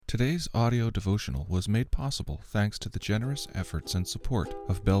Today's audio devotional was made possible thanks to the generous efforts and support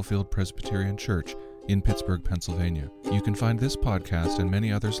of Belfield Presbyterian Church in Pittsburgh, Pennsylvania. You can find this podcast and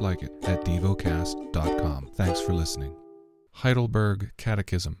many others like it at devocast.com. Thanks for listening. Heidelberg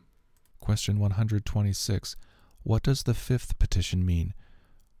Catechism. Question 126. What does the fifth petition mean?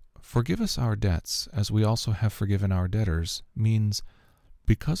 Forgive us our debts, as we also have forgiven our debtors, means,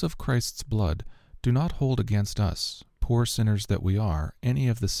 because of Christ's blood, do not hold against us, poor sinners that we are, any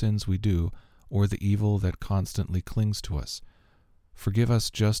of the sins we do, or the evil that constantly clings to us. Forgive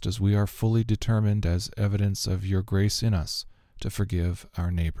us just as we are fully determined, as evidence of your grace in us, to forgive our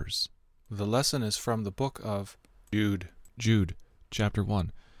neighbors. The lesson is from the book of Jude, chapter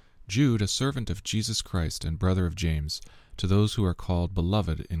 1. Jude, a servant of Jesus Christ and brother of James, to those who are called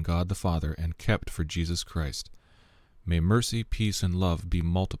beloved in God the Father and kept for Jesus Christ. May mercy, peace, and love be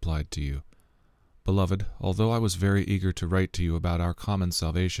multiplied to you. Beloved, although I was very eager to write to you about our common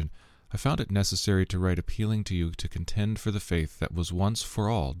salvation, I found it necessary to write appealing to you to contend for the faith that was once for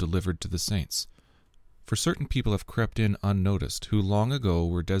all delivered to the saints. For certain people have crept in unnoticed, who long ago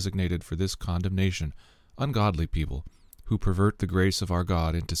were designated for this condemnation, ungodly people, who pervert the grace of our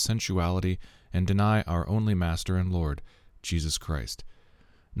God into sensuality and deny our only Master and Lord, Jesus Christ.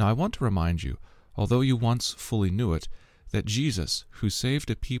 Now I want to remind you, although you once fully knew it, that Jesus, who saved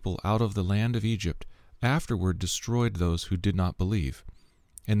a people out of the land of Egypt, afterward destroyed those who did not believe.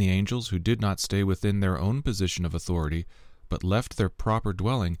 And the angels who did not stay within their own position of authority, but left their proper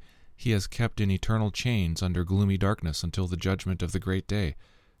dwelling, he has kept in eternal chains under gloomy darkness until the judgment of the great day,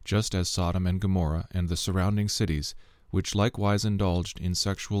 just as Sodom and Gomorrah and the surrounding cities, which likewise indulged in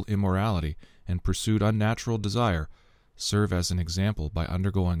sexual immorality and pursued unnatural desire, serve as an example by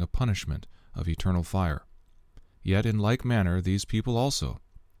undergoing a punishment of eternal fire. Yet in like manner these people also,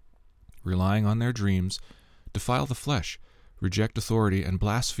 relying on their dreams, defile the flesh, reject authority, and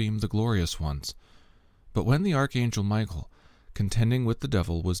blaspheme the glorious ones. But when the archangel Michael, contending with the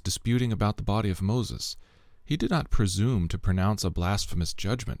devil, was disputing about the body of Moses, he did not presume to pronounce a blasphemous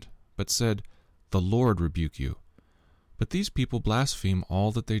judgment, but said, "The Lord rebuke you." But these people blaspheme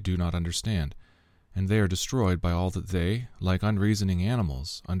all that they do not understand, and they are destroyed by all that they, like unreasoning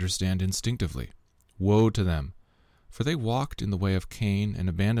animals, understand instinctively. Woe to them! For they walked in the way of Cain and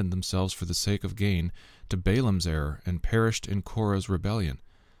abandoned themselves for the sake of gain to Balaam's error and perished in Korah's rebellion.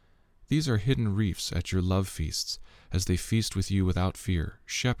 These are hidden reefs at your love feasts, as they feast with you without fear,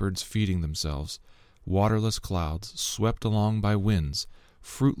 shepherds feeding themselves, waterless clouds swept along by winds,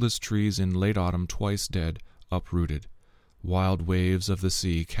 fruitless trees in late autumn twice dead, uprooted, wild waves of the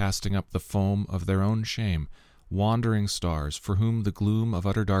sea casting up the foam of their own shame, wandering stars for whom the gloom of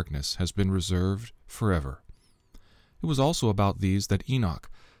utter darkness has been reserved forever. It was also about these that Enoch,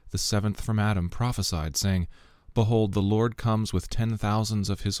 the seventh from Adam, prophesied, saying, Behold, the Lord comes with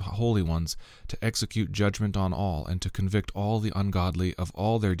 10,000s of his holy ones to execute judgment on all, and to convict all the ungodly of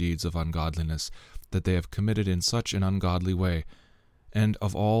all their deeds of ungodliness that they have committed in such an ungodly way, and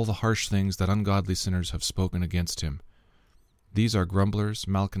of all the harsh things that ungodly sinners have spoken against him. These are grumblers,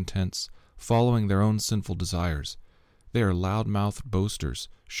 malcontents, following their own sinful desires. They are loud-mouthed boasters,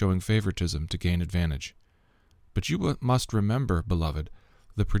 showing favoritism to gain advantage. But you must remember, beloved,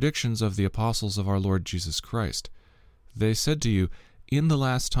 the predictions of the apostles of our Lord Jesus Christ. They said to you, In the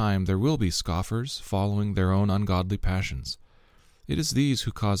last time there will be scoffers, following their own ungodly passions. It is these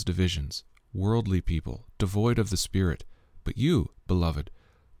who cause divisions, worldly people, devoid of the Spirit. But you, beloved,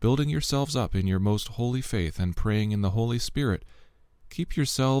 building yourselves up in your most holy faith and praying in the Holy Spirit, keep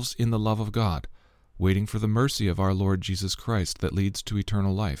yourselves in the love of God, waiting for the mercy of our Lord Jesus Christ that leads to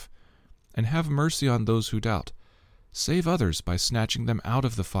eternal life. And have mercy on those who doubt. Save others by snatching them out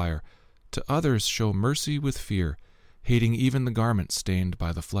of the fire. To others show mercy with fear, hating even the garment stained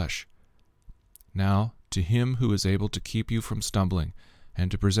by the flesh. Now, to him who is able to keep you from stumbling, and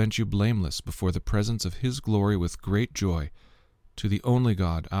to present you blameless before the presence of his glory with great joy, to the only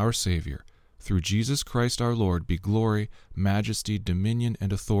God, our Savior, through Jesus Christ our Lord, be glory, majesty, dominion,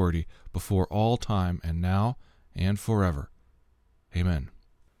 and authority before all time, and now, and forever. Amen.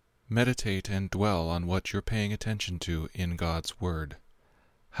 Meditate and dwell on what you're paying attention to in God's Word.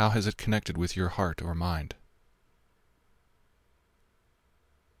 How has it connected with your heart or mind?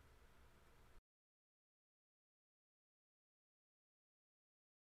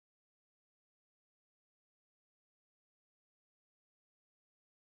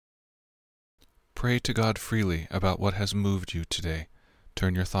 Pray to God freely about what has moved you today.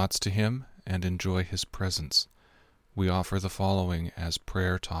 Turn your thoughts to Him and enjoy His presence. We offer the following as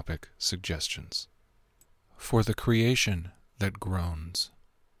prayer topic suggestions. For the creation that groans.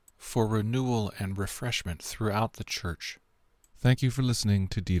 For renewal and refreshment throughout the Church. Thank you for listening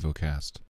to DevoCast.